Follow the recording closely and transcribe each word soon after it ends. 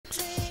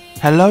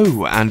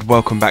Hello and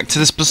welcome back to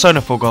this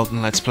Persona 4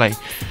 Golden Let's Play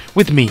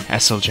with me,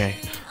 SLJ,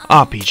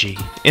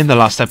 RPG. In the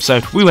last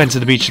episode, we went to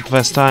the beach for the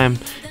first time.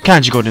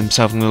 Kanji got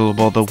himself in a little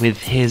bother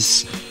with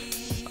his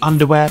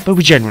underwear, but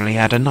we generally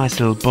had a nice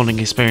little bonding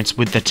experience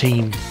with the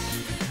team.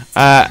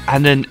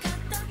 And then,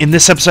 in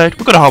this episode,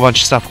 we've got a whole bunch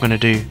of stuff we're going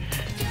to do.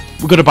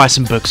 We're going to buy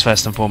some books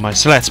first and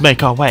foremost, so let's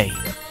make our way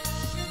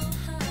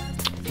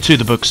to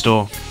the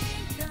bookstore.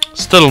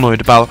 Still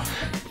annoyed about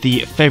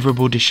the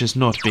favourable dishes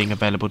not being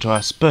available to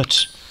us,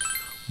 but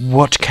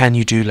what can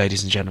you do,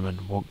 ladies and gentlemen?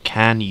 What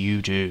can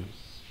you do?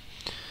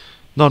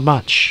 Not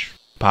much,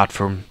 apart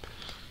from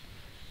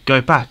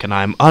go back, and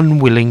I'm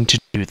unwilling to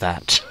do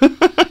that.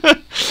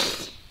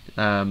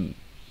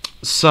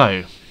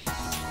 So,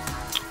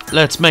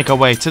 let's make our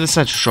way to the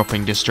central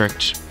shopping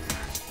district.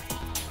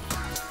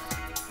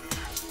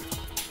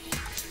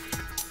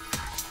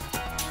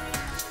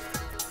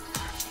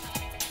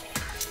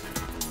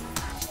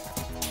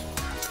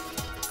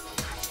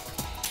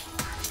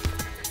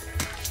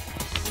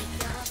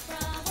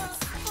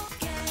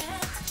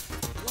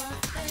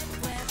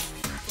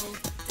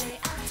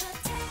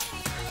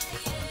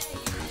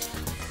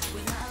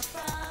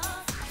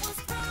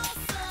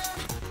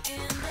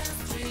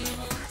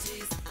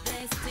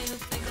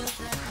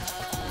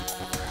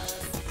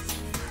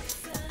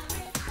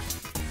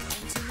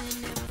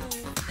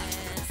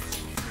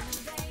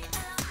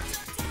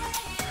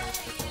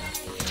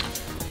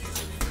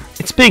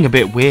 It's being a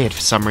bit weird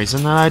for some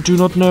reason, and I do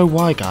not know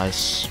why,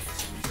 guys.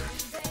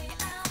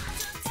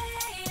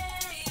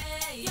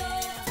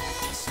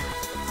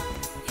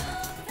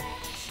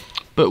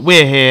 But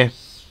we're here.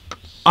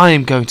 I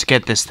am going to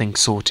get this thing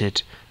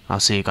sorted. I'll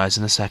see you guys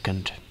in a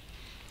second.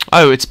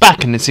 Oh, it's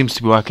back and it seems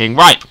to be working.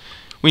 Right,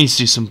 we need to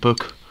do some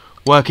book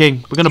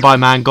working. We're going to buy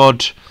Man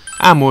God,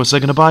 and we're also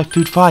going to buy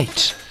Food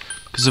Fight.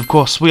 Because, of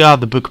course, we are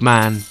the book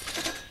man.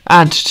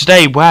 And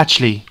today,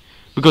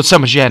 we've got so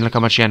much yen, look how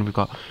much yen we've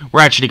got.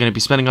 We're actually going to be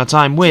spending our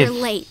time with...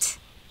 You're late.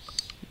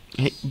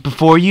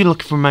 Before you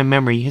look for my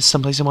memory, here's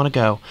someplace I want to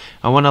go.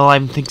 I want to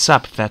liven things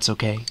up, if that's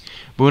okay.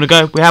 We want to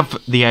go, we have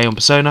the A on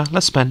Persona.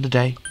 Let's spend the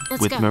day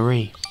with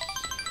Marie.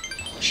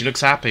 She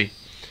looks happy.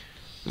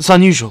 It's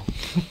unusual.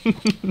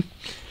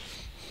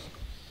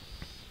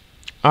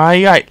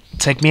 Alright,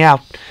 take me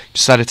out.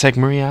 Decided to take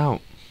Marie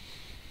out.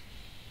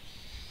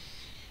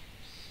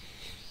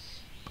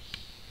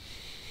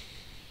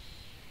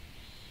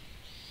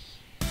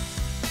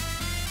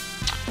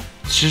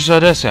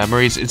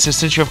 Marie's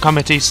insistence you have come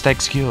at East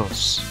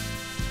excuse.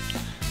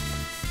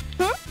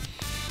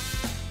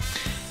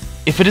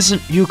 If it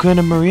isn't Yuka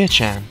and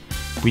Maria-chan,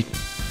 we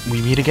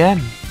meet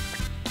again.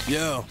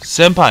 Yo.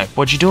 Senpai,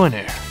 what you doing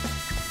here?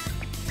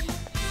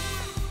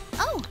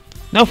 Oh.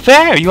 No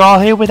fair, you're all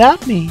here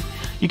without me.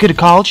 You could have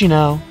called, you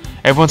know.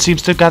 Everyone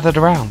seems to have gathered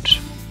around.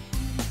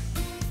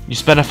 You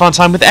spent a fun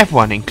time with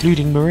everyone,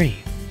 including Marie.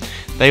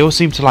 They all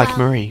seem to like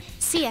Marie.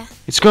 See ya.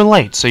 It's grown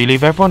late, so you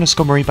leave everyone and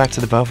escort Marie back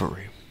to the Velvet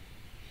Room.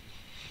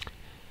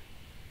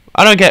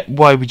 I don't get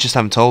why we just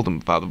haven't told them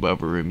about the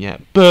Velvet Room yet,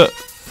 but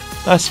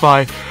that's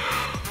fine.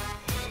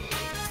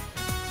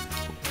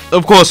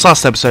 Of course,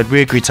 last episode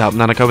we agreed to help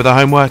Nanako with her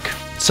homework,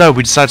 so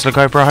we decided to look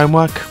over her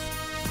homework.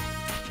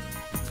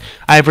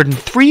 I have written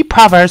 3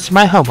 proverbs for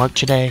my homework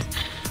today.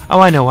 Oh,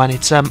 I know one.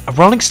 It's a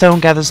rolling stone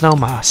gathers no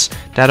moss.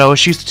 Dad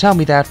always used to tell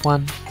me that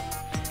one.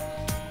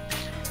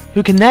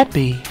 Who can that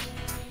be?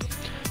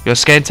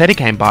 Yosuke and Teddy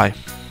came by.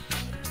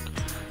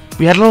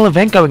 We had a little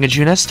event going at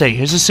Junes Day.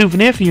 Here's a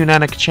souvenir for you,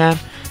 Nanako-chan.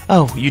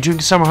 Oh, you doing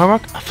summer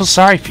homework? I feel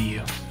sorry for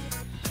you.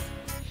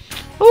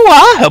 Ooh,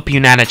 I'll help you,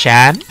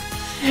 Nana-chan.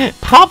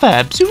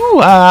 Proverbs. Ooh,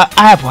 I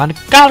have one.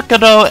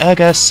 Galgado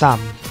erga sum.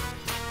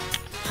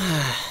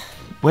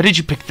 Where did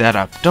you pick that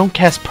up? Don't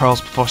cast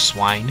pearls before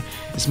swine.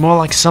 It's more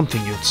like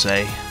something you'd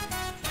say.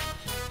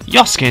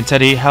 Yosuke and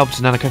Teddy helped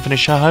Nanako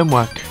finish her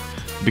homework.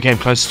 You became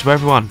closer to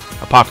everyone,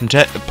 apart from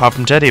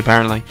Teddy,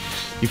 apparently.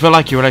 You feel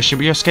like your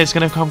relationship with Yosuke is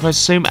going to come closer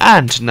soon,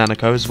 and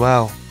Nanako as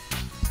well.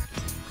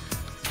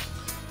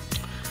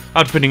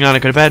 After putting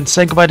Nanako to bed and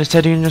saying goodbye to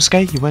Teddy and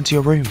Yosuke, you went to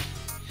your room.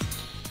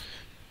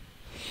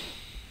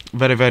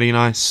 Very, very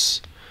nice.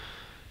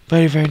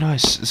 Very, very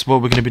nice. This is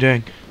what we're going to be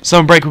doing.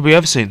 Summer break will be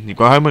over soon. You've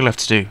got homework left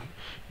to do.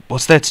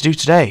 What's there to do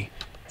today?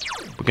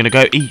 We're going to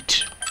go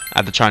eat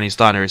at the Chinese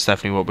diner is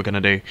definitely what we're going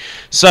to do.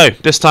 So,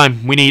 this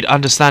time, we need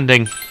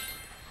understanding.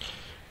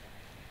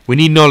 We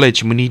need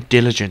knowledge and we need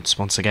diligence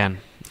once again.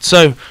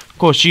 So, of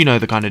course, you know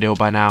the kind of deal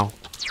by now.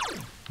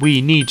 We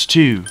need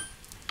to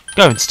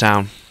go into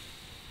town.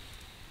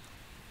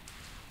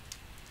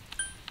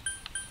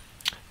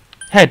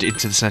 Head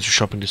into the central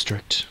shopping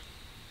district.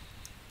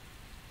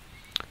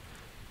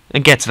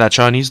 And get to that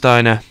Chinese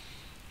diner.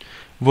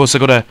 We've also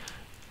got to...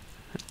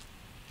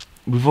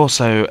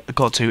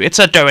 It's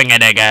a doing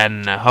it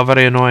again! How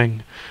very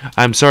annoying.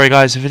 I'm sorry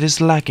guys if it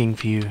is lagging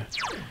for you.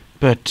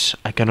 But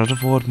I cannot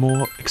afford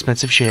more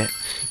expensive shit.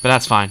 But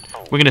that's fine.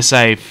 We're going to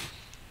save.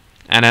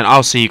 And then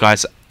I'll see you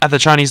guys at the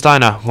Chinese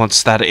diner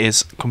once that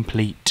is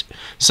complete.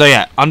 So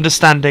yeah,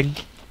 understanding,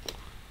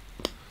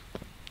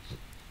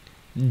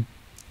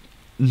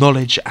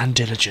 knowledge and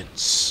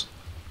diligence.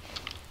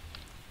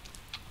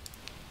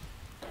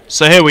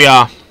 So here we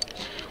are.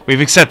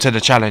 We've accepted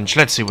a challenge.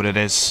 Let's see what it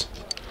is.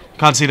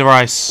 Can't see the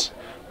rice.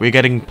 We're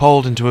getting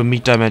pulled into a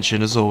meat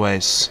dimension as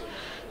always.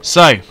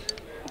 So,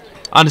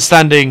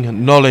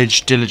 understanding,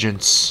 knowledge,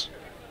 diligence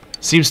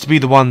seems to be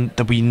the one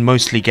that we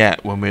mostly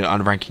get when we're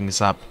unranking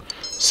this up.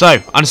 So,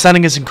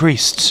 understanding has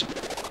increased.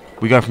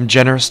 We go from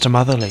generous to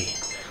motherly.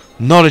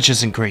 Knowledge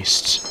has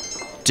increased.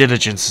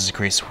 Diligence has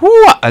increased. Woo!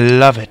 I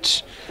love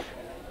it.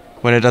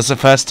 When it does it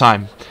first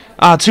time.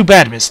 Ah, too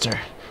bad, mister.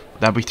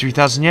 That'll be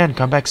 3,000 yen.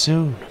 Come back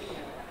soon.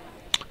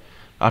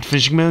 After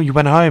finishing meal, you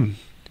went home.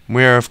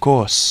 We're, of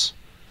course.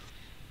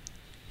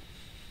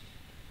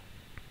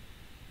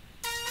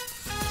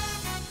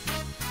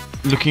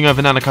 Looking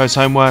over Nanako's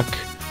homework.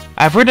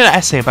 I've written an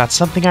essay about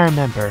something I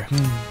remember.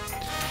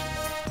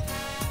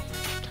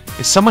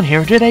 Is someone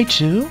here today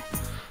too?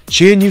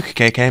 Chi and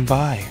Yukike came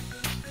by.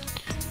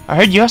 I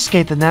heard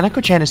Yosuke that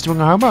Nanako-chan is doing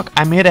her homework.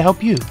 I'm here to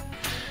help you.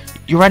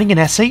 You're writing an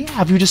essay?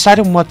 Have you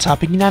decided on what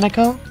topic,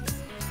 Nanako?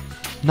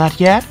 Not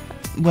yet?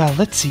 Well,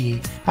 let's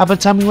see. How about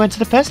the time we went to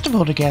the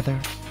festival together?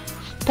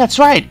 That's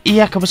right.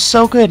 Iyaka was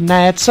so good and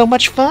I had so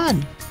much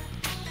fun.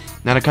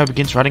 Nanako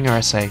begins writing her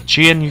essay.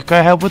 Chie and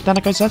Yuko help with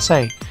Nanako's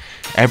essay.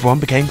 Everyone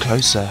became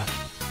closer.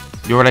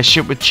 Your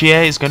relationship with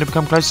Chie is going to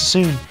become closer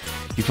soon.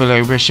 You feel like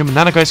your relationship with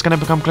Nanako is going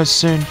to become closer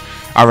soon.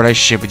 Our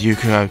relationship with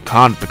Yuko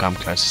can't become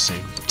closer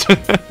soon.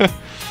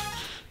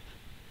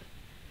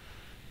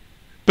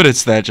 But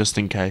it's there just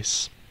in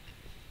case.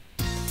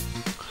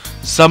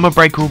 Summer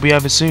break will be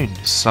over soon.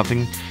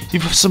 Something.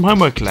 You've got some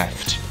homework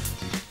left.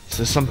 Is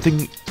there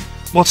something?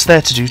 What's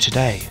there to do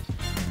today?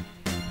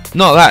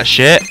 Not that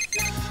shit.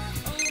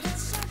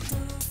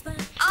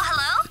 Oh,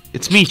 hello?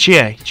 It's me,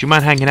 Chie. Do you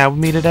mind hanging out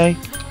with me today?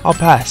 I'll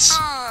pass.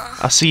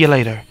 I'll see you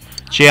later.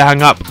 Chie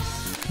hung up.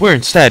 We're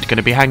instead going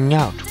to be hanging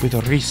out with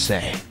Rise.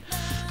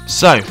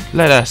 So,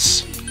 let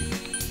us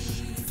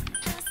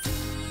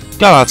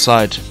go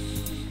outside.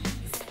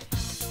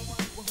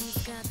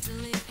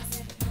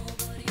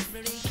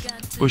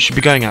 We should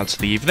be going out to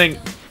the evening.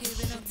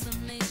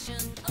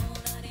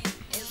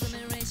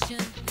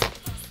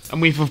 And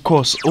we've of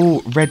course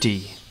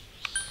already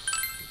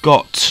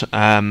got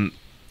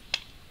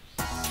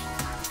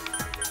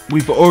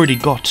we've already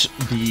got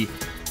the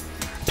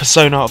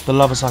persona of the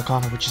Lover's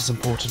Arcana, which is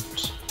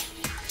important.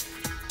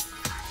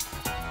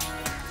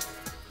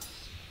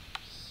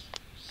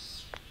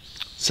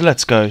 So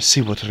let's go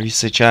see what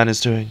Rise-chan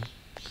is doing.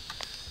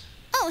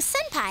 Oh,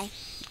 senpai.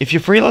 If you're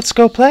free, let's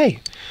go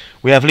play.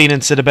 We have Lena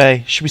and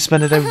Sidabe. Should we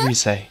spend a day with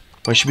Rise?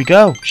 Where should we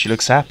go? She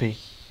looks happy.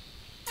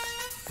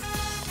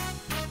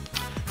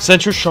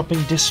 Central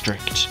Shopping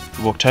District.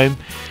 We walked home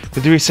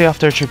with Rise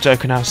after a trip to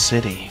Okinawa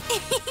City.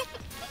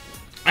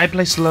 I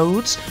place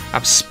loads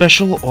of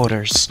special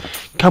orders.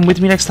 Come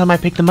with me next time I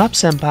pick them up,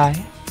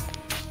 senpai.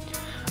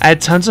 I had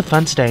tons of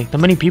fun today. The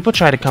many people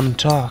try to come and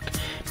talk.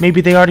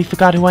 Maybe they already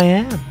forgot who I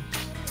am.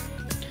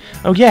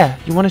 Oh yeah,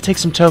 you want to take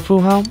some tofu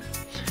home?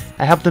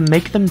 I helped them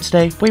make them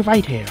today. Wait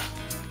right here.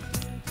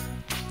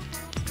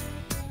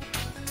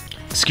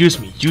 Excuse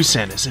me,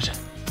 Yusen, is it?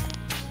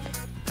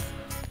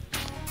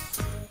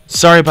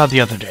 Sorry about the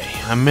other day.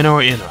 I'm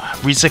Minoru Ino,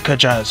 Rise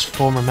Kaja's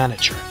former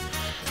manager.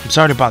 I'm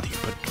sorry to bother you,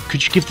 but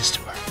could you give this to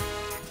her?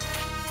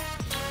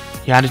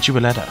 He handed you a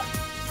letter.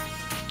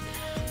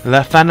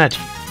 La Fanati,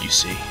 you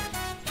see.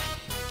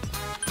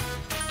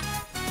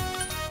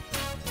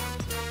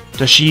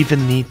 Does she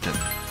even need them?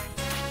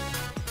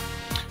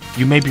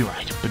 You may be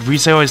right, but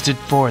Rise always did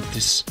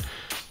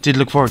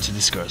look forward to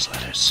this girl's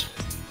letters.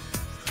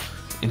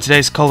 In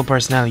today's cult of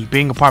personality,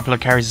 being a popular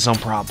carries its own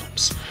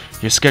problems.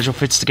 Your schedule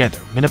fits together,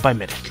 minute by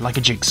minute, like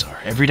a jigsaw.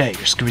 Every day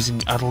you're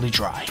squeezing utterly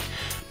dry.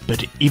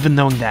 But even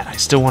knowing that, I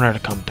still want her to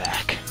come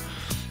back.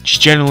 She's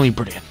genuinely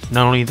brilliant.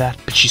 Not only that,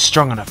 but she's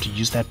strong enough to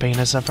use that pain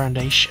as a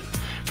foundation.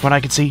 From what I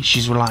can see,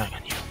 she's relying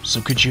on you.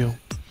 So could you?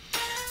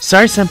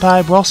 Sorry,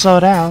 senpai, we're all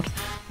sold out.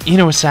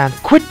 Inoue-san,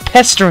 quit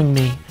pestering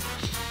me.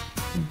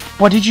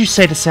 What did you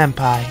say to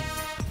senpai?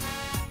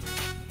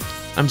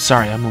 I'm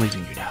sorry, I'm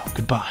leaving you now.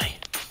 Goodbye.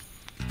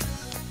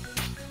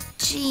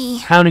 Gee.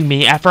 Hounding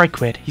me after I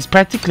quit. He's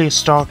practically a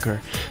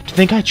stalker. To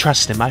think I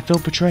trust him, I feel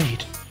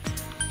betrayed.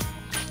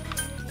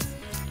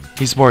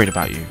 He's worried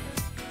about you.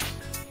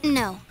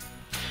 No.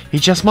 He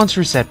just wants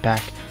Rosette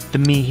back. The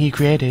me he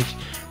created.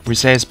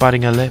 Rosette is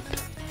biting her lip.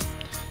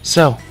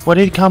 So, what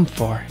did he come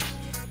for?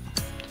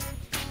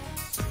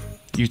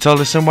 You told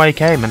us him why he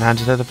came and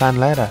handed her the fan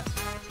letter.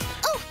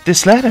 Oh.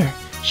 This letter?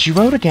 She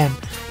wrote again.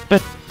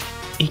 But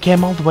he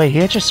came all the way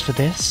here just for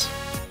this.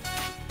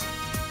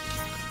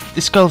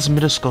 This girl is a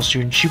middle school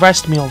student. She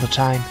writes to me all the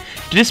time.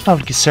 Did this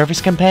public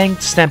service campaign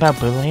to stamp out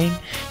bullying?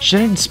 She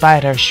didn't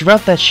inspire her. She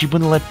wrote that she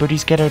wouldn't let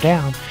buddies get her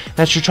down.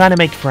 That she's trying to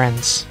make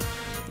friends.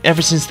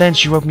 Ever since then,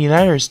 she wrote me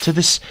letters.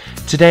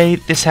 Today,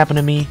 this happened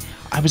to me.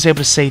 I was able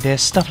to say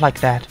this, stuff like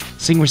that.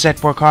 Seeing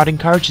Rosette work hard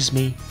encourages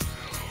me.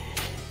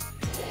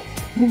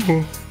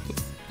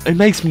 It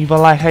makes me feel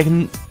like I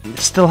can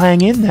still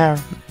hang in there.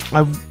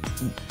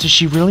 Does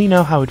she really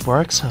know how it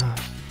works, huh?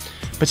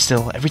 But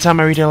still, every time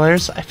I read her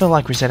letters, I feel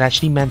like Rosette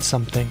actually meant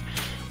something.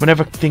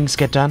 Whenever things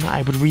get done,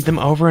 I would read them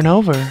over and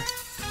over.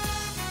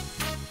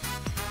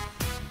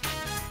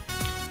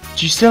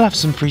 Do you still have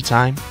some free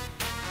time?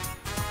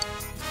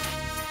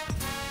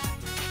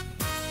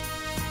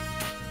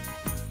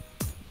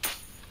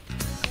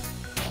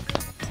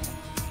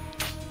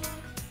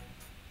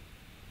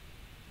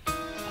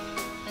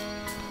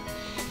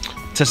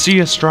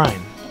 Tetsuya's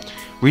Shrine.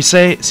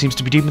 Rise seems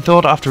to be deep in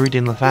thought after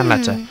reading the fan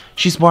letter.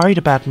 She's worried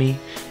about me.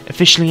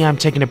 Officially, I'm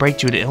taking a break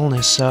due to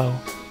illness, so...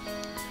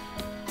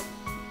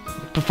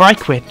 Before I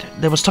quit,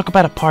 there was talk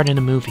about a part in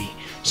a movie.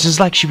 Seems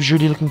like she was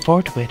really looking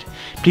forward to it.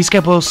 Please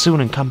get well soon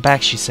and come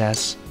back, she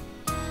says.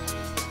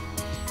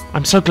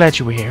 I'm so glad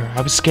you were here.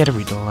 I was scared to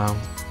read it alone.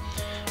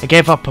 I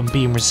gave up on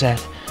being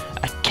Rosette.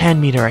 I can't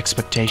meet her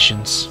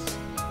expectations.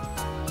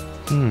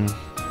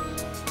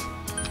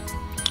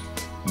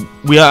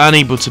 We are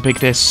unable to pick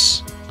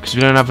this because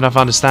we don't have enough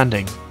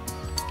understanding.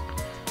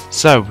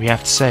 So, we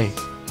have to say,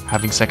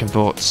 having second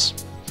thoughts.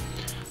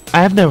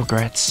 I have no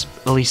regrets.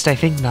 At least I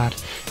think not.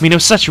 I mean, it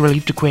was such a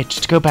relief to quit,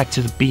 to go back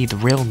to be the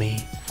real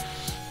me.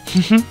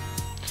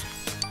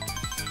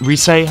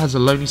 Rise has a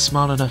lonely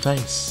smile on her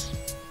face.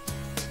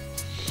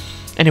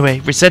 Anyway,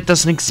 Rosette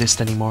doesn't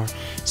exist anymore.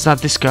 It's not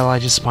this girl I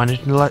just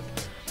pointed to lots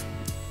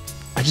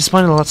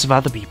of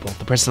other people.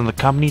 The president of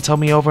the company told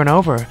me over and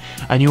over.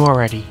 I knew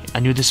already. I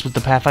knew this was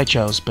the path I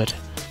chose, but...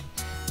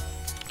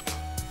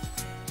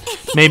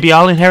 Maybe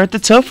I'll inherit the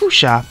tofu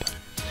shop.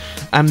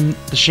 I'm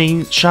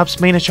the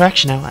shop's main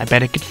attraction now. I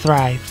bet it could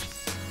thrive.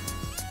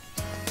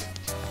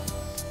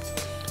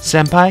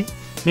 Senpai,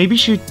 maybe you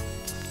should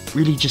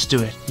really just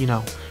do it. You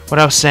know, what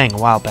I was saying a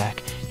while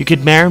back. You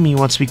could marry me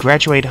once we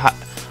graduate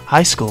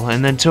high school,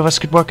 and then two of us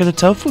could work at the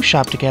tofu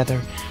shop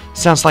together.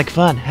 Sounds like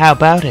fun. How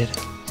about it?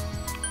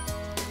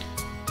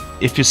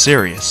 If you're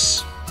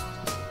serious.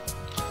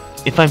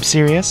 If I'm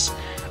serious?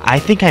 I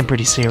think I'm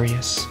pretty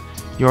serious.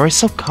 You're always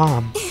so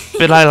calm.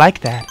 But I like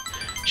that.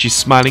 She's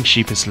smiling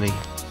sheepishly.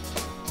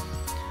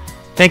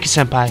 Thank you,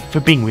 Senpai, for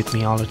being with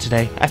me all of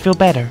today. I feel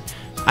better.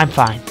 I'm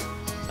fine.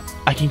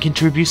 I can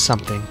contribute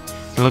something.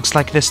 It looks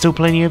like there's still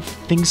plenty of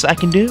things I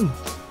can do.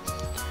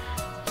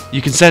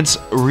 You can sense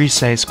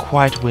Rise's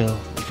quiet will.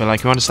 You feel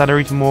like you understand her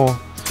even more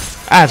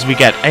as we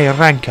get a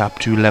rank up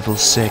to level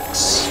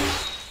 6.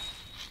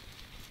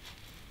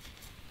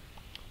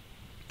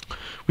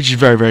 Which is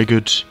very, very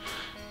good.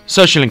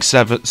 Social Link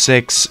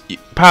 6.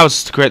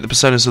 Powers to create the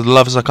personas of the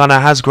Lovers Arcana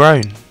has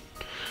grown.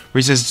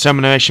 Rise's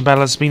determination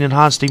battle has been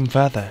enhanced even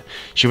further.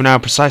 She will now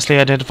precisely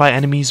identify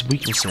enemies'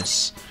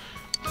 weaknesses.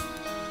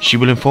 She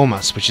will inform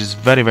us, which is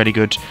very, very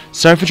good.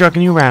 Sorry for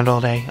dragging you around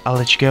all day. I'll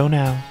let you go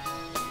now.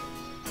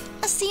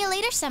 I'll see you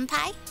later,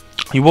 Senpai.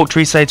 He walked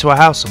Rise to her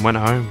house and went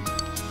home.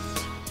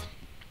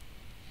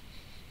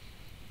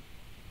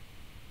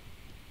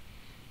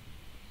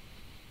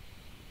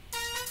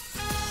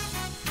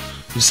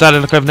 We decided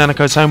to look over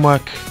Nanako's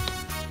homework.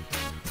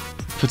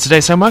 For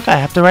today's homework, I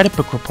have to write a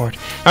book report.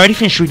 I already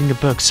finished reading the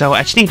book, so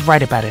I just need to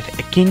write about it.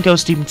 A king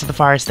goes deep into the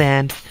forest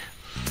and...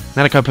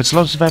 Nanako puts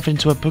lots of effort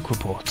into a book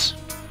report.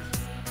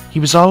 He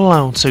was all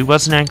alone, so he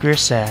wasn't angry or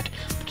sad.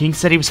 The king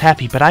said he was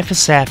happy, but I feel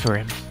sad for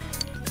him.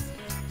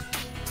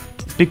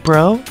 Big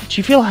bro, do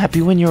you feel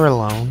happy when you're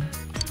alone?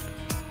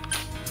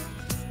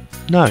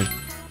 No.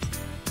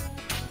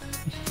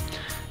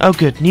 Oh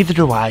good, neither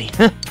do I.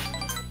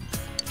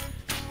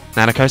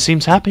 Nanako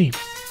seems happy.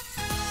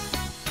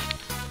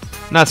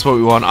 That's what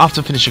we want.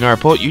 After finishing our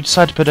report, you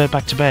decide to put her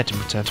back to bed and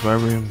return to her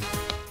room.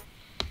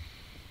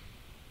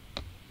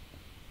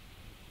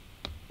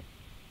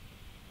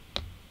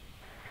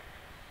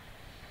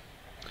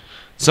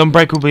 Some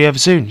break will be over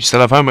soon. You still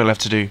have homework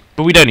left to do.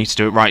 But we don't need to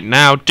do it right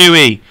now, do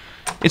we?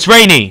 It's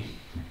rainy!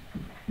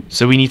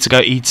 So we need to go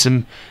eat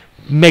some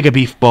mega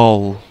beef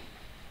bowl.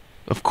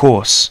 Of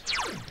course.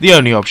 The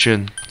only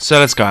option. So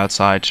let's go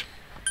outside.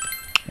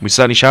 We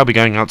certainly shall be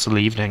going out till the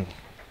evening.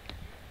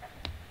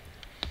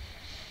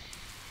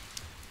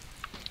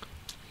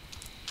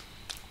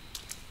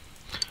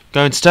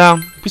 Going to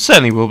town? We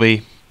certainly will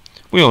be.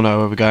 We all know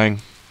where we're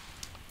going.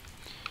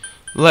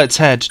 Let's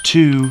head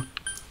to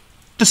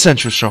the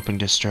central shopping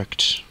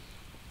district.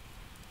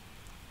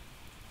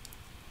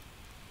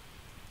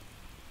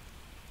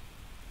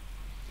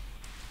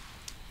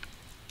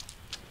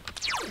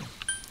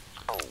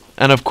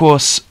 And of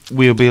course,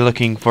 we'll be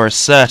looking for a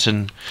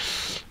certain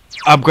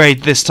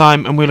upgrade this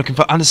time, and we're looking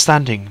for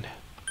understanding,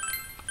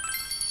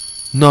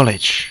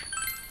 knowledge,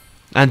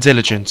 and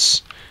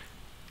diligence.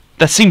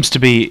 That seems to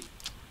be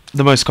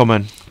the most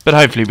common, but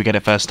hopefully we get it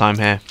first time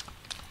here.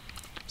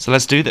 So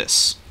let's do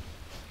this.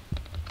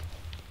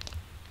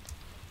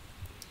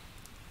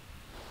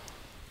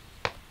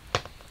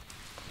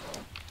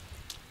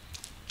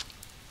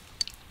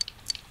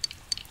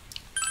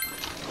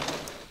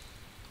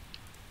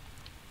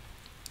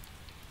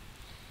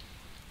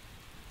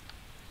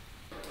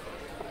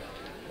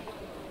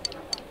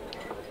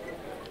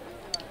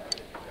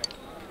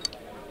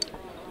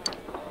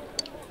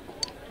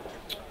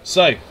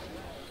 So,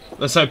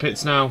 let's hope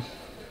it's now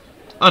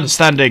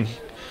understanding.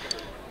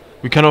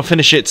 We cannot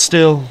finish it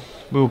still.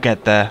 We will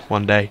get there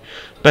one day.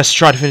 Best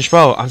try to finish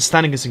well.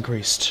 Understanding is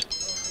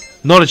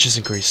increased. Knowledge is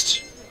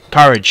increased.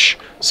 Courage.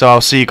 So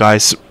I'll see you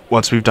guys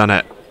once we've done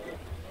it.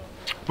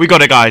 We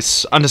got it,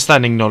 guys.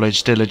 Understanding,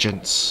 knowledge,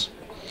 diligence.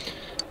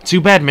 Too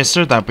bad,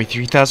 mister. That'll be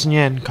 3,000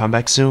 yen. Come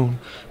back soon.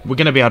 We're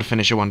gonna be able to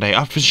finish it one day.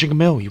 After finishing a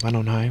meal, you went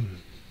on home.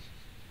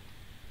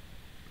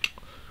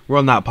 We're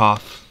on that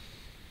path.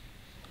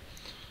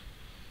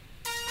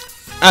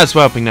 As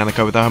we're helping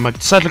Nanako with her homework,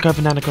 decide to look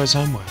over Nanako's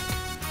homework.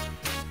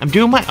 I'm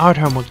doing my art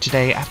homework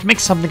today. I have to make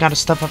something out of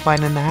stuff I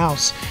find in the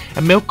house.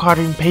 A milk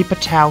carton, paper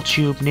towel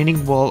tube,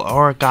 knitting wool,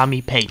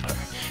 origami paper.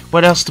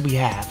 What else do we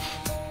have?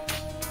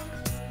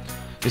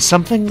 Is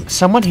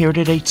someone here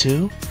today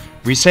too?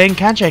 Rise and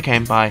Kanji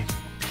came by.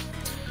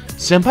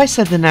 Senpai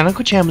said that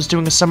Nanako-chan was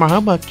doing a summer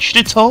homework. Should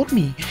have told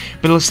me.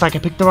 But it looks like I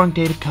picked the wrong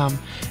day to come.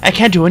 I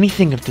can't do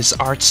anything of this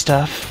art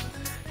stuff.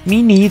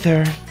 Me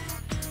neither.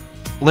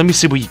 Let me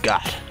see what you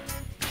got.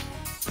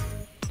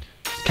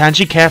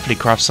 Kanji carefully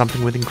crafts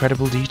something with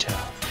incredible detail.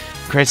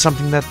 Creates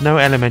something that no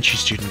elementary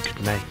student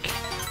could make.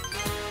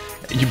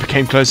 You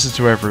became closer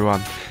to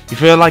everyone. You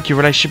feel like your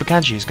relationship with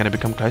Kanji is going to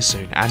become close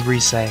soon. And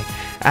Rise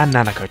and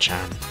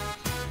Nanako-chan.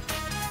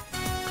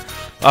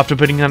 After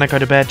putting Nanako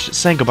to bed,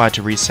 saying goodbye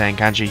to Rise and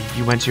Kanji,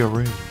 you went to your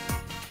room.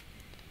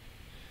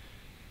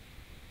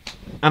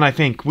 And I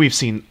think we've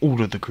seen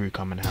all of the crew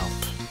come and help.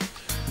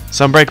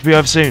 Some break will be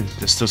over soon.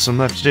 There's still some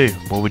left to do.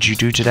 What would you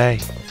do today?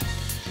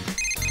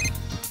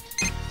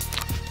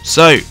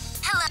 So,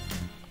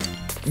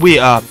 we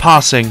are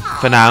passing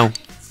for now.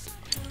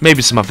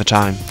 Maybe some other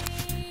time.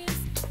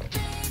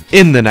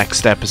 In the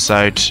next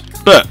episode.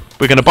 But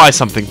we're going to buy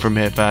something from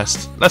here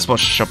first. Let's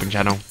watch the shopping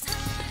channel.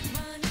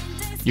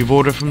 You've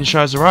ordered from the show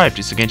has arrived.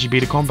 It's a Genji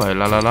Beta combo.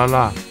 La la la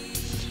la.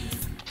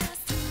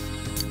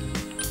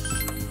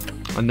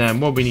 And then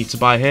what we need to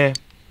buy here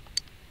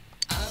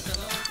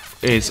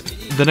is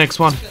the next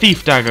one.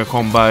 Thief Dagger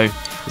combo.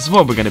 This is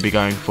what we're going to be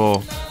going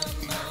for.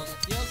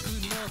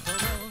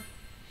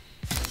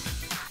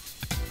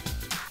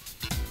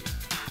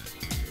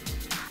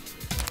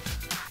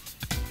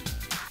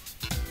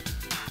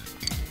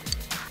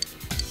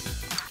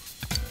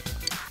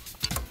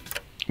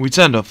 We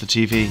turned off the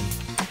TV.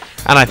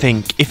 And I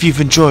think if you've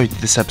enjoyed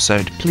this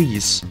episode,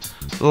 please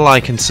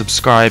like and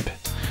subscribe.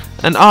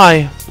 And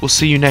I will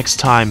see you next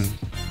time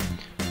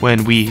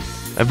when we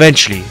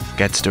eventually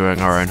get to doing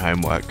our own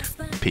homework.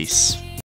 Peace.